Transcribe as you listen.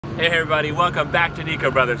Hey everybody, welcome back to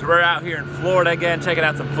Nico Brothers. We're out here in Florida again, checking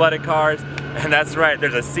out some flooded cars. And that's right,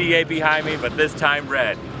 there's a C8 behind me, but this time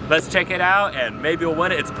red. Let's check it out and maybe we'll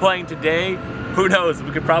win it. It's playing today. Who knows,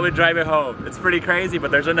 we could probably drive it home. It's pretty crazy,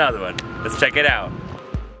 but there's another one. Let's check it out.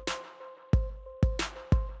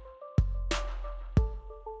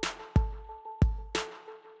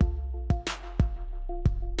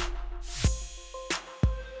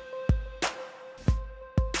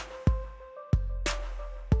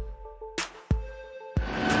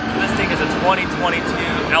 This thing is a 2022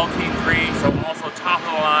 LT3, so also top of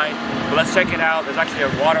the line. But let's check it out. There's actually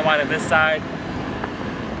a water line on this side.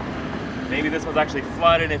 Maybe this one's actually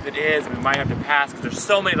flooded. If it is, we might have to pass because there's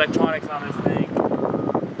so many electronics on this thing.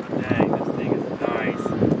 But dang, this thing is nice.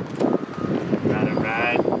 Rather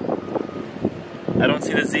rad. I don't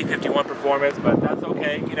see the Z51 performance, but that's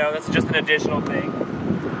okay. You know, that's just an additional thing.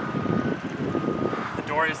 The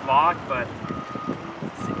door is locked, but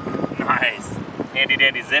let's see. Nice. Handy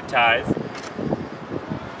dandy zip ties.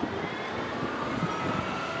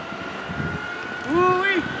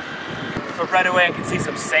 Woo-wee! So right away I can see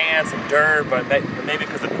some sand, some dirt, but maybe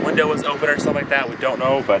because the window was open or something like that, we don't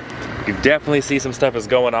know, but you definitely see some stuff is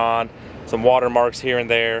going on. Some watermarks here and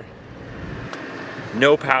there.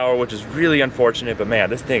 No power, which is really unfortunate, but man,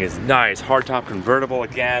 this thing is nice. Hardtop convertible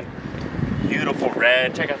again. Beautiful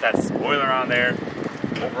red. Check out that spoiler on there.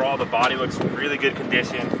 Overall, the body looks in really good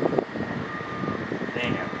condition.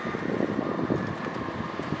 Damn.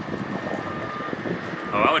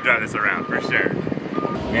 Oh, I would drive this around for sure.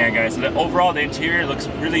 Man, guys, so overall the interior looks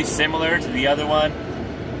really similar to the other one.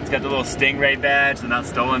 It's got the little Stingray badge, they're not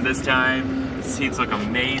stolen this time. The seats look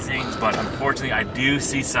amazing, but unfortunately I do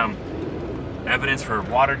see some evidence for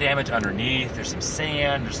water damage underneath. There's some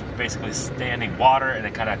sand, there's basically standing water, and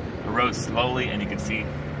it kind of erodes slowly, and you can see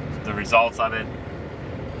the results of it.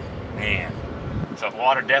 Man. So if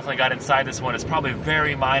water definitely got inside this one, it's probably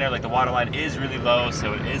very minor, like the water line is really low,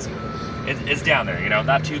 so it's down there, you know,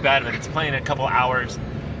 not too bad, but it's playing in a couple hours.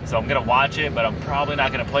 So I'm gonna watch it, but I'm probably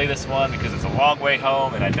not gonna play this one because it's a long way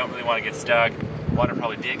home and I don't really want to get stuck. Water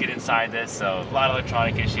probably did get inside this, so a lot of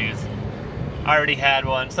electronic issues. I already had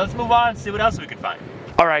one, so let's move on and see what else we can find.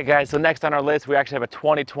 All right, guys, so next on our list, we actually have a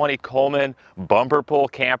 2020 Coleman bumper pull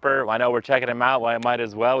camper. I know we're checking them out, well, I might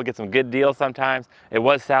as well. We get some good deals sometimes. It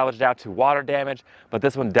was salvaged out to water damage, but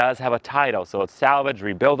this one does have a title. So it's salvage,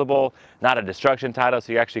 rebuildable, not a destruction title,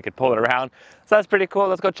 so you actually could pull it around. So that's pretty cool.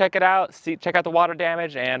 Let's go check it out, check out the water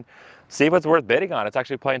damage, and see what's worth bidding on. It's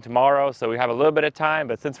actually playing tomorrow, so we have a little bit of time,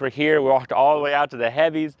 but since we're here, we walked all the way out to the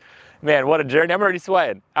heavies. Man, what a journey. I'm already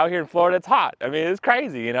sweating. Out here in Florida, it's hot. I mean, it's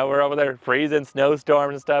crazy. You know, we're over there freezing,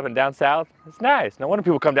 snowstorms and stuff, and down south, it's nice. No wonder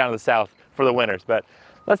people come down to the south for the winters, but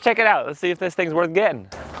let's check it out. Let's see if this thing's worth getting.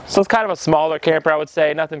 So it's kind of a smaller camper, I would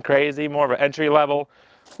say. Nothing crazy, more of an entry level,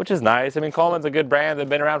 which is nice. I mean, Coleman's a good brand. They've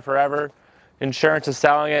been around forever. Insurance is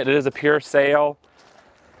selling it. It is a pure sale.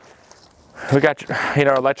 We got, you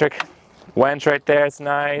know, electric winch right there. It's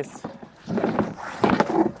nice.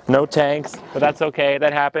 No tanks, but that's okay.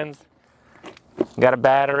 That happens. Got a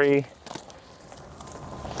battery.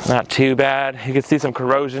 Not too bad. You can see some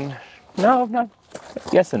corrosion. No, not.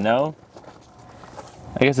 Yes and no.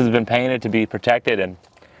 I guess it's been painted to be protected, and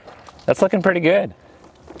that's looking pretty good.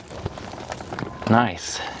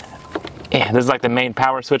 Nice. Yeah, there's like the main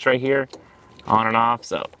power switch right here, on and off.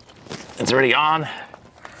 So it's already on.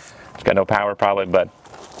 It's got no power probably, but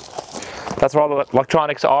that's where all the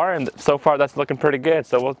electronics are, and so far that's looking pretty good.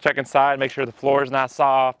 So we'll check inside, make sure the floor is not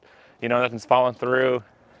soft, you know, nothing's falling through,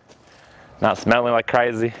 not smelling like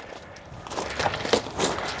crazy.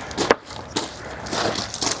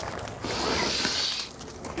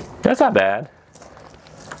 That's not bad.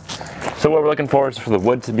 So what we're looking for is for the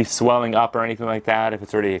wood to be swelling up or anything like that. If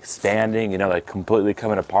it's already expanding, you know, like completely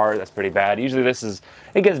coming apart, that's pretty bad. Usually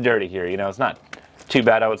it gets dirty here, you know, it's not too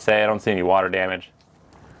bad, I would say. I don't see any water damage.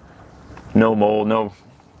 No mold, no,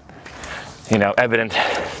 you know, evident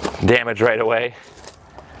damage right away.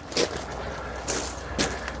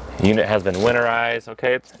 Unit has been winterized.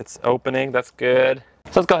 Okay, it's opening, that's good.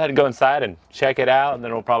 So let's go ahead and go inside and check it out, and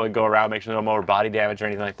then we'll probably go around, make sure no more body damage or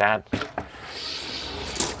anything like that.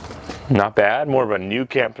 Not bad, more of a new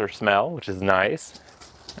camper smell, which is nice.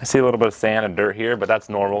 I see a little bit of sand and dirt here, but that's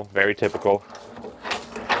normal, very typical.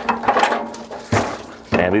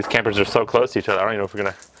 Man, these campers are so close to each other. I don't even know if we're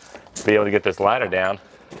gonna be able to get this ladder down.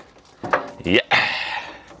 Yeah.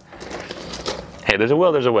 Hey, there's a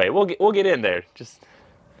will, there's a way. We'll get in there. Just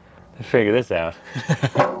to figure this out.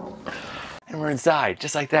 And we're inside,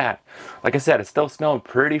 just like that. Like I said, it's still smelling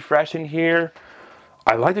pretty fresh in here.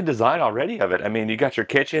 I like the design already of it. I mean, you got your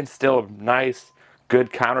kitchen, still nice,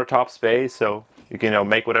 good countertop space. So You can, you know,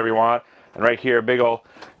 make whatever you want. And right here, a big old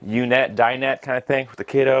U-net, dinette kind of thing with the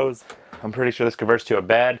kiddos. I'm pretty sure this converts to a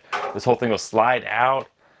bed. This whole thing will slide out.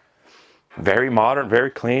 Very modern, very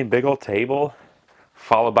clean, big old table,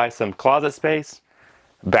 followed by some closet space,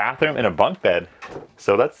 bathroom, and a bunk bed.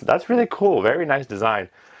 So that's really cool. Very nice design.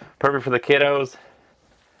 Perfect for the kiddos.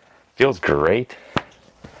 Feels great.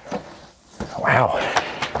 Wow.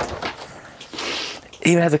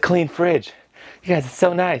 Even has a clean fridge. You guys, it's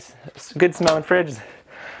so nice. It's a good smelling fridge.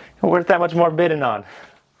 Worth that much more bidding on.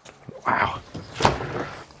 Wow.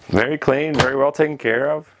 Very clean, very well taken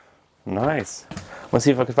care of. Nice. Let's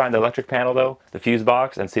see if I can find the electric panel though, the fuse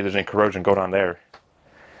box, and see if there's any corrosion going on there.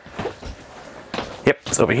 Yep,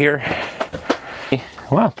 it's over here.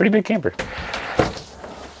 Wow, pretty big camper.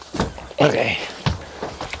 Okay.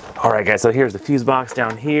 All right, guys, so here's the fuse box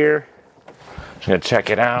down here. I'm gonna check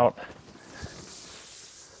it out.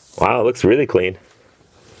 Wow, it looks really clean.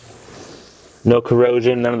 No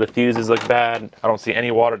corrosion, none of the fuses look bad. I don't see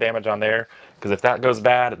any water damage on there, because if that goes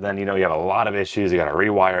bad, then you know you have a lot of issues. You gotta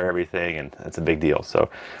rewire everything, and that's a big deal. So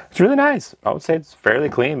it's really nice. I would say it's fairly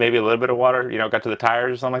clean. Maybe a little bit of water, you know, got to the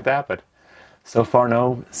tires or something like that, but so far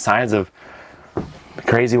no signs of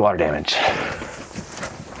crazy water damage.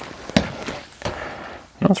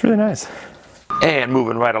 No, it's really nice. And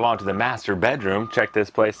moving right along to the master bedroom, check this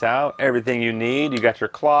place out. Everything you need. You got your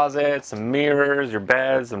closet, some mirrors, your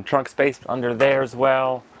beds, some trunk space under there as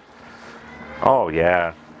well. Oh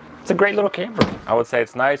yeah, it's a great little camper. I would say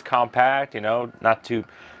it's nice, compact, you know, not too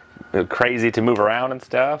crazy to move around and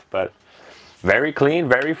stuff, but very clean,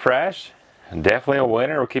 very fresh. And definitely a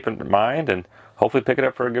winner. We'll keep it in mind and hopefully pick it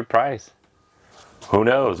up for a good price. Who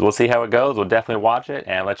knows? We'll see how it goes. We'll definitely watch it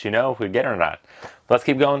and let you know if we get it or not. Let's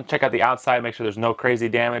keep going. Check out the outside. Make sure there's no crazy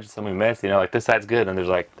damage. Something we missed. You know, like this side's good and there's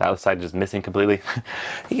like the other side just missing completely.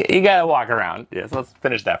 you gotta walk around. Yeah, so let's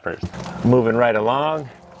finish that first. Moving right along.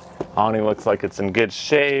 Awning looks like it's in good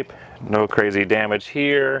shape. No crazy damage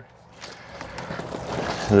here.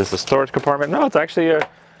 Is this a storage compartment? No, it's actually a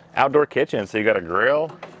outdoor kitchen. So you got a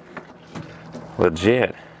grill.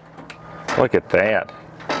 Legit. Look at that.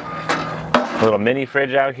 A little mini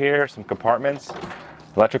fridge out here, some compartments,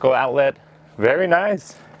 electrical outlet. Very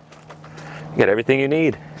nice. You got everything you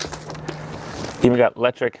need. Even got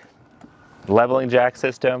electric leveling jack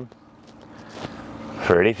system.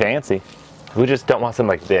 Pretty fancy. We just don't want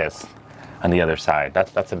something like this on the other side.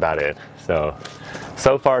 That's about it. So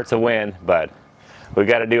far it's a win, but we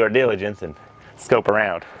got to do our diligence and scope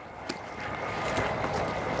around.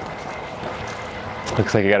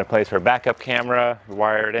 Looks like you got a place for a backup camera,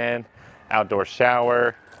 wired in, outdoor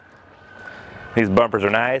shower. These bumpers are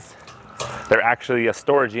nice. They're actually a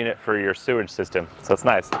storage unit for your sewage system, so it's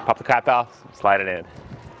nice. Pop the cap off, slide it in.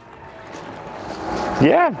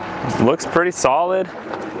 Yeah, looks pretty solid.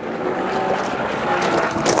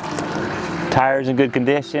 Tires in good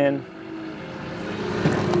condition.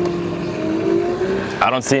 I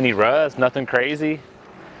don't see any rust, nothing crazy.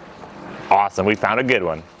 Awesome, we found a good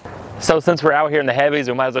one. So since we're out here in the heavies,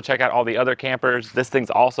 we might as well check out all the other campers. This thing's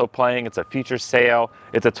also playing. It's a future sale.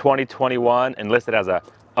 It's a 2021 and listed as a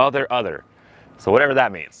other. So whatever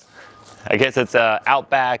that means. I guess it's a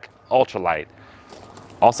Outback ultralight.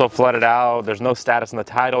 Also flooded out. There's no status on the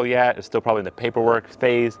title yet. It's still probably in the paperwork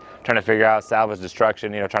phase, trying to figure out salvage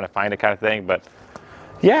destruction, you know, trying to find it kind of thing. But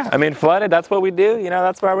yeah, I mean, flooded, that's what we do. You know,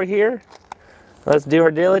 that's why we're here. Let's do our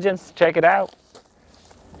diligence, check it out.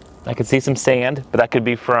 I can see some sand, but that could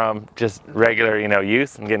be from just regular, you know,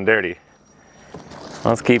 use and getting dirty.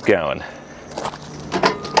 Let's keep going.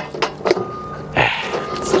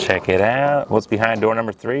 Let's check it out. What's behind door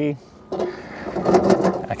number 3?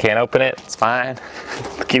 I can't open it, it's fine.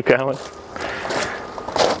 Keep going.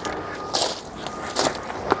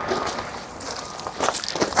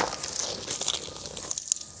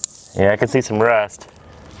 Yeah, I can see some rust.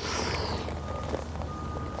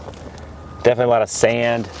 Definitely a lot of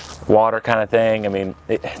sand, water kind of thing. I mean,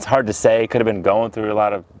 it's hard to say. Could have been going through a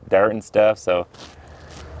lot of dirt and stuff, so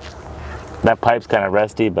that pipe's kind of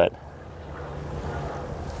rusty, but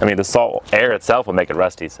I mean, the salt air itself will make it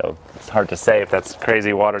rusty, so it's hard to say if that's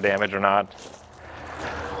crazy water damage or not.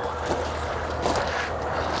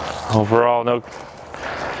 Overall,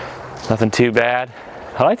 nothing too bad.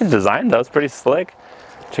 I like the design though, it's pretty slick.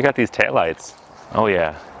 Check out these taillights. Oh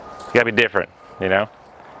yeah, you gotta be different, you know?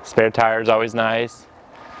 Spare tires, always nice.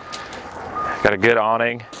 Got a good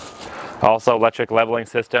awning. Also electric leveling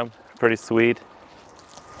system, pretty sweet.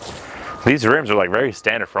 These rims are like very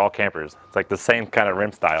standard for all campers. It's like the same kind of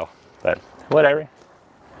rim style, but whatever.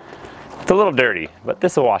 It's a little dirty, but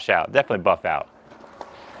this will wash out, definitely buff out.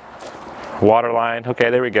 Water line, okay,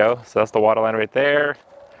 there we go. So that's the water line right there.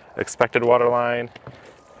 expected water line.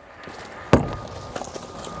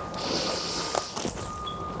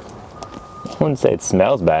 I wouldn't say it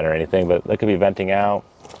smells bad or anything, but that could be venting out.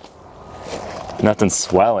 Nothing's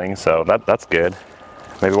swelling, so that's good.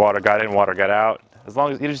 Maybe water got in, water got out. As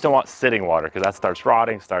long as you just don't want sitting water, because that starts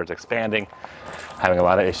rotting, starts expanding, having a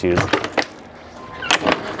lot of issues.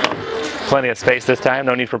 Plenty of space this time,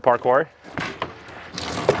 no need for parkour.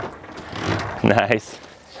 Nice.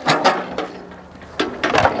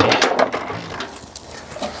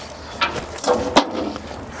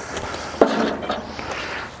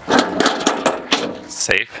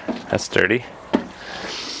 Safe, that's sturdy.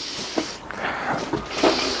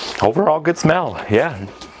 Overall good smell, yeah.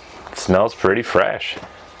 It smells pretty fresh,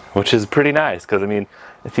 which is pretty nice, because I mean,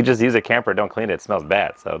 if you just use a camper and don't clean it, it smells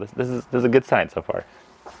bad. So this is a good sign so far.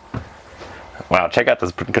 Wow, check out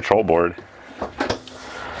this control board.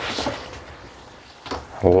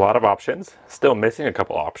 A lot of options. Still missing a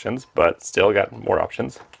couple options, but still got more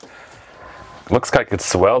options. Looks like it's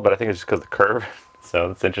swelled, but I think it's just because of the curve. So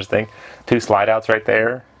that's interesting. 2 slide outs right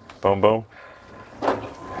there. Boom, boom.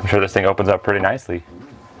 I'm sure this thing opens up pretty nicely.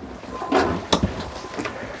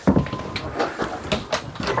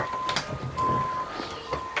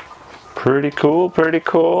 Pretty cool, pretty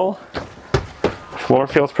cool. Floor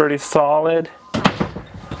feels pretty solid.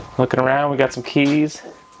 Looking around, we got some keys.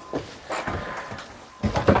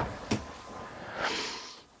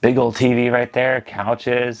 Big old TV right there,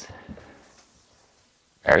 couches.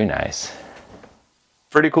 Very nice.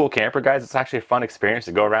 Pretty cool camper, guys. It's actually a fun experience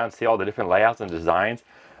to go around and see all the different layouts and designs.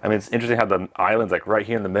 I mean, it's interesting how the island's like right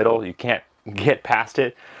here in the middle. You can't get past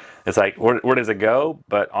it. It's like, where does it go?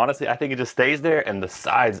 But honestly, I think it just stays there and the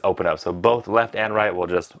sides open up. So both left and right will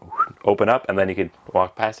just open up and then you can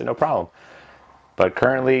walk past it, no problem. But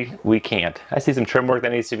currently, we can't. I see some trim work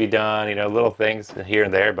that needs to be done, you know, little things here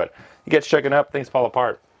and there, but you get shaken up, things fall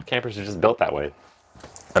apart. Campers are just built that way,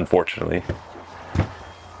 unfortunately.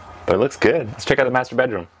 But it looks good. Let's check out the master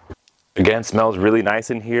bedroom. Again, smells really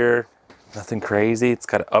nice in here. Nothing crazy. It's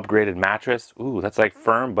got an upgraded mattress. Ooh, that's like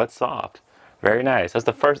firm but soft. Very nice. That's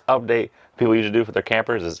the first update people usually do for their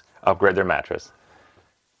campers is upgrade their mattress.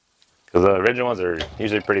 Because the original ones are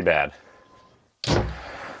usually pretty bad.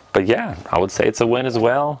 But yeah, I would say it's a win as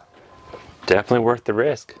well. Definitely worth the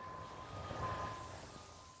risk.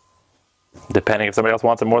 Depending if somebody else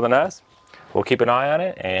wants it more than us, we'll keep an eye on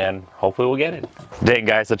it and hopefully we'll get it. Dang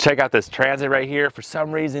guys, so check out this Transit right here. For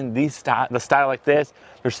some reason, the style like this,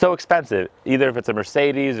 they're so expensive. Either if it's a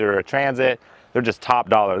Mercedes or a Transit, they're just top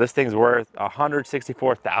dollar. This thing's worth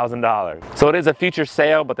 $164,000. So it is a future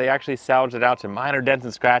sale, but they actually salvaged it out to minor dents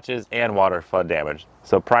and scratches and water flood damage.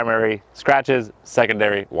 So primary scratches,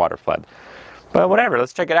 secondary water flood. But whatever,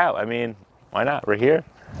 let's check it out. I mean, why not? We're here.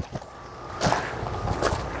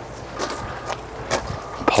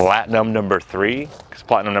 Platinum number 3, because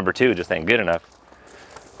Platinum number 2 just ain't good enough.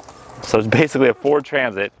 So it's basically a Ford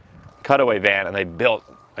Transit cutaway van and they built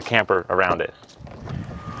a camper around it.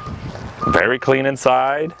 Very clean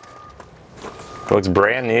inside. Looks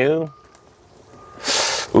brand new.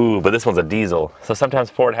 Ooh, but this one's a diesel. So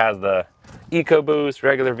sometimes Ford has the EcoBoost,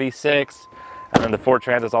 regular V6, and then the Ford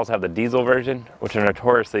Transits also have the diesel version, which are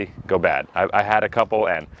notoriously go bad. I had a couple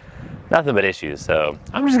and nothing but issues, so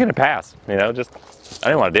I'm just gonna pass. You know, just I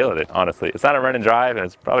didn't want to deal with it, honestly. It's not a run and drive, and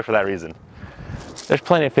it's probably for that reason. There's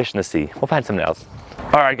plenty of fish in the sea. We'll find something else.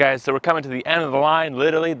 All right, guys, so we're coming to the end of the line.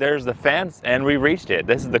 Literally, there's the fence, and we reached it.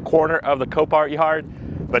 This is the corner of the Copart yard,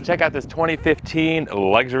 but check out this 2015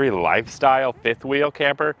 luxury lifestyle fifth wheel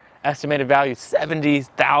camper. Estimated value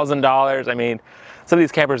 $70,000. I mean, some of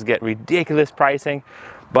these campers get ridiculous pricing,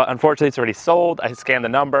 but unfortunately, it's already sold. I scanned the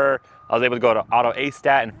number. I was able to go to Auto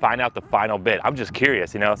A-Stat and find out the final bid. I'm just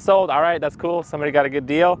curious, you know, sold, all right, that's cool. Somebody got a good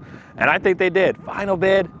deal, and I think they did. Final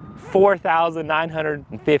bid,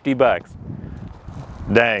 $4,950.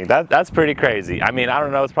 Dang, that's pretty crazy. I mean, I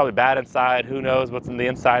don't know, it's probably bad inside. Who knows what's in the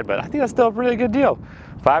inside, but I think that's still a really good deal.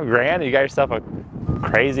 $5 grand, you got yourself a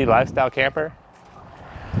crazy lifestyle camper.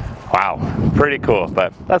 Wow, pretty cool,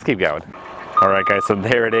 but let's keep going. All right, guys, so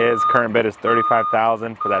there it is. Current bid is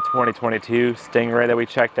 $35,000 for that 2022 Stingray that we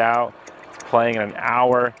checked out. It's playing in an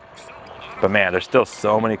hour. But man, there's still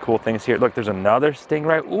so many cool things here. Look, there's another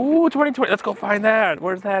Stingray. Ooh, 2020, let's go find that.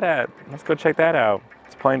 Where's that at? Let's go check that out.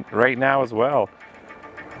 It's playing right now as well.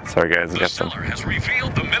 Sorry guys, we got some. The seller has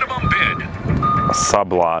revealed the minimum bid. A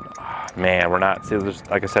sublot. Oh, man, we're not, see, there's,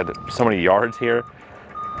 like I said, so many yards here.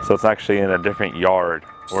 So it's actually in a different yard.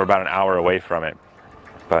 We're about an hour away from it.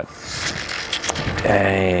 But,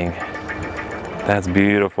 dang, that's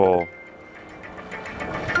beautiful.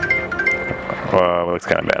 Well, it looks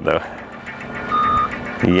kind of bad though.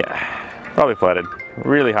 Yeah, probably flooded.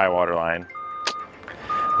 really high water line.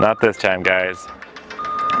 Not this time, guys,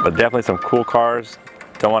 but definitely some cool cars.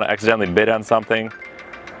 Don't want to accidentally bid on something.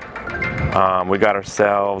 We got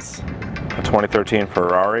ourselves a 2013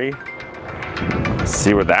 Ferrari. Let's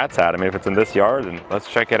see where that's at. I mean, if it's in this yard, then let's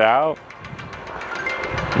check it out.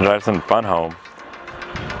 Drive some fun home.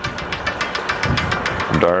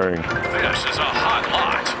 Dang. This is a hot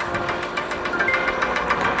lot.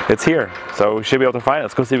 It's here, so we should be able to find it.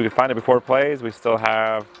 Let's go see if we can find it before it plays. We still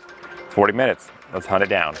have 40 minutes. Let's hunt it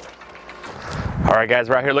down. All right, guys,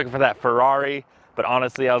 we're out here looking for that Ferrari, but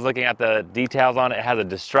honestly, I was looking at the details on it. It has a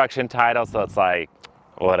destruction title, so it's like,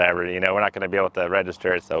 whatever, you know, we're not gonna be able to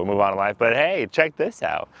register it, so we'll move on in life. But hey, check this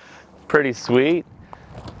out. Pretty sweet.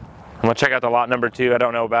 I'm gonna check out the lot number 2. I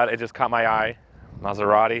don't know about it. It just caught my eye.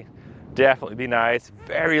 Maserati. Definitely be nice.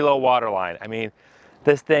 Very low water line. I mean,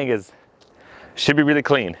 this thing should be really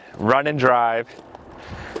clean. Run and drive.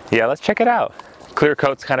 Yeah, let's check it out. Clear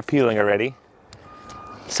coat's kind of peeling already.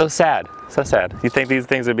 So sad, so sad. You think these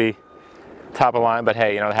things would be top of line, but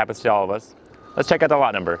hey, you know, it happens to all of us. Let's check out the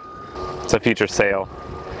lot number. It's a future sale.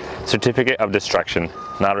 Certificate of destruction,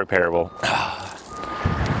 not repairable.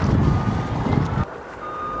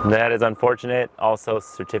 That is unfortunate. Also,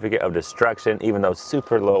 certificate of destruction, even though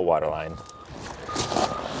super low water line.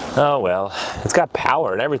 Oh well, it's got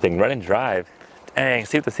power and everything, run and drive. Dang,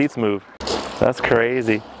 see if the seats move. That's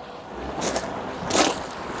crazy.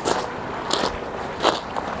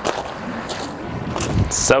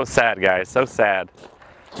 So sad, guys, so sad.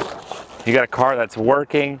 You got a car that's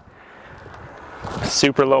working,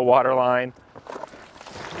 super low water line,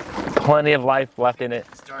 plenty of life left in it.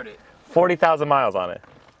 Start it. 40,000 miles on it.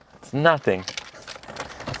 It's nothing.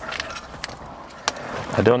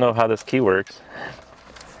 I don't know how this key works.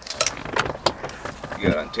 You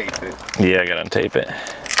gotta untape it. Yeah, I gotta untape it.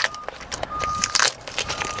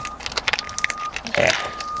 Yeah.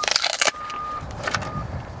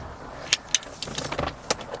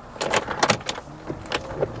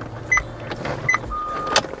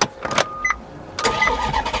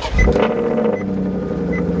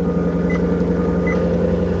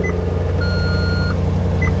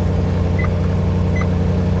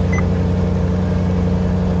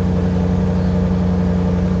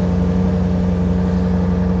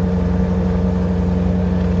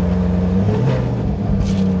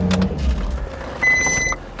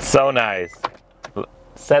 So nice.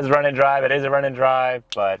 Says run and drive. It is a run and drive,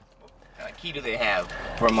 but What kind of key do they have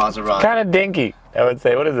for a Maserati? kind of dinky, I would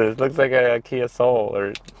say. What is this? Looks like a Kia Soul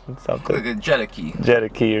or something. Like a Jetta key. Jetta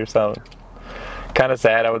key or something. Kind of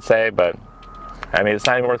sad, I would say, but I mean, it's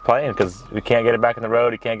not even worth playing because we can't get it back on the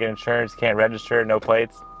road. You can't get insurance. You can't register. No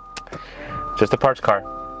plates. Just a parts car.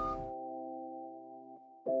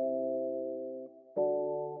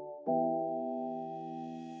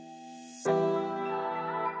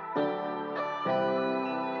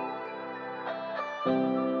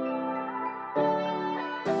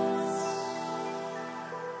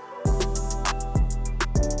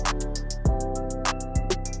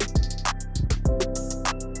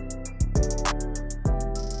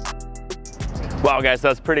 Wow, guys,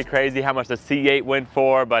 that's pretty crazy how much the C8 went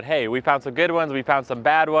for, but hey, we found some good ones, we found some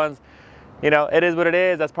bad ones. You know, it is what it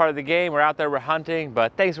is, that's part of the game. We're out there, we're hunting,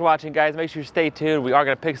 but thanks for watching, guys. Make sure you stay tuned. We are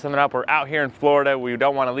gonna pick something up. We're out here in Florida. We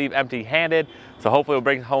don't wanna leave empty-handed, so hopefully we'll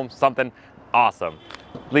bring home something awesome.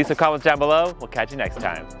 Leave some comments down below. We'll catch you next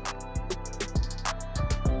time.